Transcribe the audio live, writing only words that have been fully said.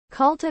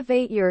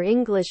Cultivate your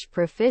English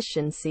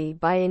proficiency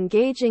by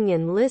engaging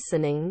in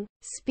listening,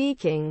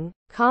 speaking,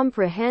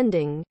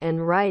 comprehending,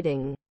 and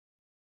writing.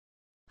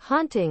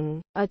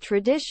 Hunting, a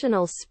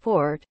traditional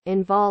sport,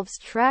 involves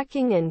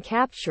tracking and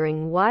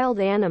capturing wild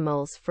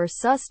animals for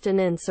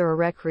sustenance or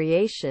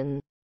recreation.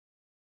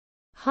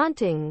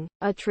 Hunting,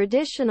 a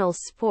traditional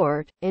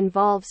sport,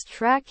 involves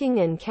tracking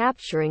and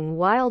capturing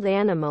wild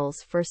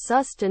animals for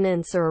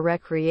sustenance or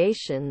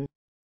recreation.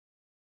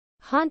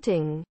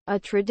 Hunting, a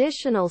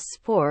traditional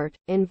sport,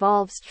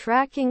 involves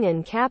tracking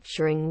and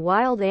capturing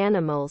wild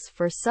animals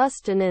for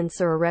sustenance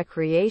or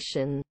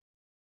recreation.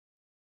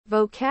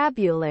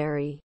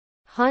 Vocabulary: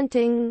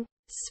 hunting,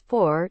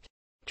 sport,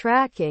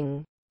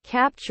 tracking,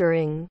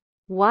 capturing,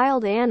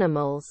 wild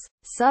animals,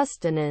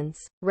 sustenance,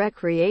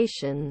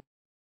 recreation.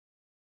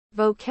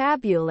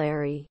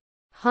 Vocabulary: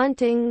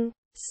 hunting,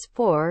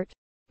 sport,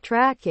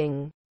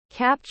 tracking,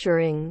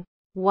 capturing,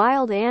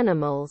 wild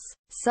animals,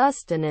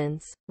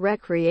 sustenance,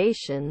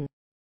 recreation.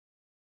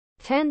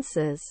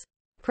 Tenses: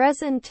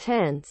 present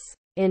tense,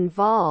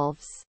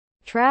 involves,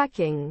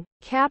 tracking,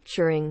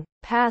 capturing,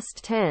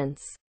 past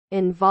tense,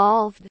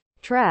 involved,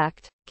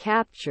 tracked,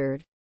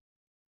 captured.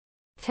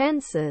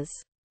 Tenses: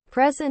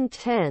 present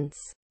tense,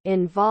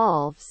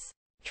 involves,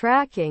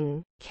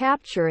 tracking,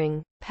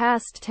 capturing,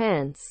 past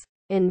tense,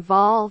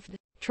 involved,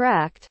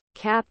 tracked,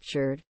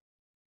 captured.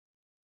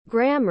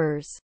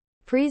 Grammars: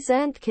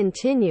 present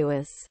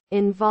continuous,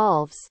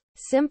 involves,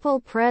 simple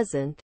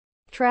present,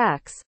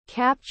 tracks,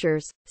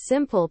 captures,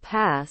 simple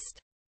past,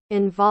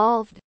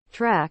 involved,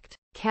 tracked,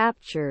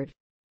 captured.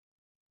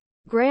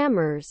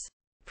 Grammars: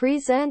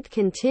 present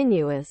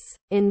continuous,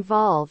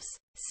 involves,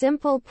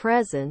 simple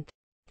present,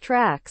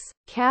 tracks,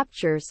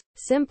 captures,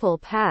 simple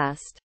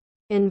past,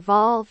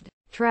 involved,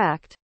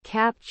 tracked,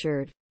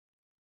 captured.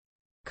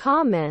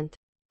 Comment: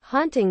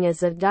 hunting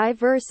is a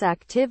diverse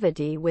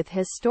activity with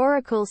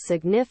historical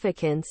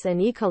significance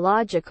and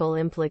ecological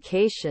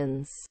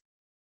implications.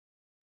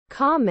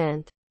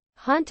 Comment: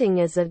 hunting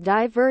is a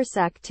diverse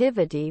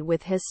activity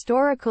with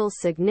historical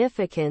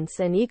significance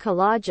and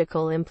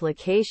ecological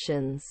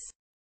implications.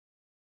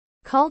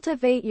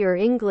 Cultivate your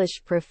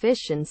English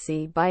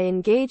proficiency by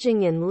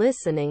engaging in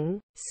listening,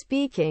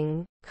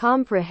 speaking,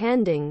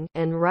 comprehending,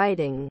 and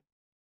writing.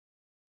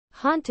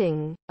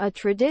 Hunting, a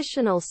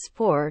traditional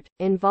sport,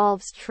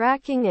 involves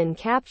tracking and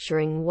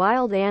capturing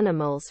wild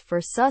animals for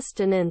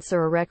sustenance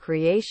or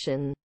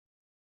recreation.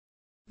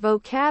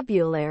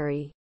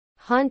 Vocabulary: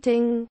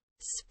 hunting,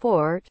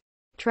 sport,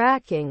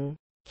 tracking,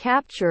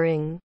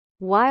 capturing,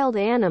 wild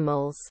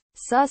animals,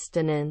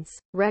 sustenance,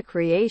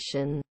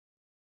 recreation.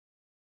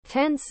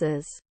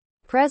 Tenses: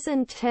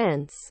 present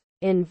tense,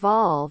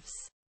 involves,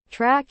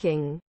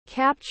 tracking,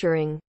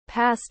 capturing,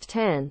 past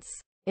tense,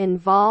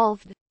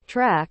 involved,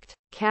 tracked,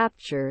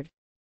 captured.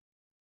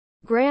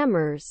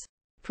 Grammars: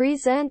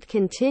 present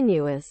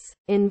continuous,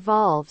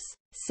 involves,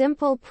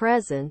 simple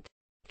present,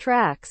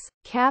 tracks,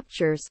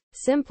 captures,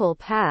 simple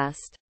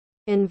past,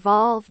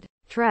 involved,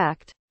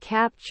 tracked,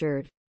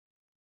 captured.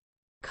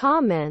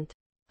 Comment: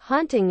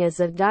 hunting is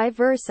a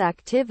diverse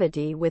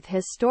activity with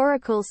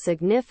historical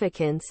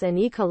significance and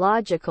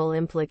ecological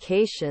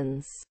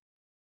implications.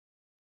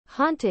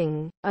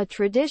 Hunting, a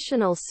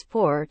traditional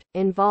sport,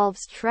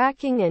 involves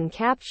tracking and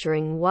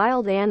capturing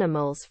wild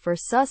animals for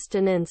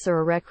sustenance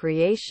or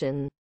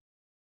recreation.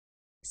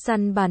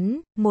 Săn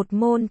bắn, một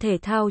môn thể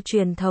thao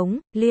truyền thống,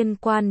 liên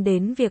quan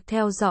đến việc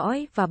theo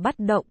dõi và bắt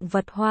động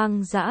vật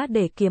hoang dã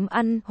để kiếm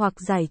ăn hoặc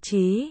giải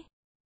trí.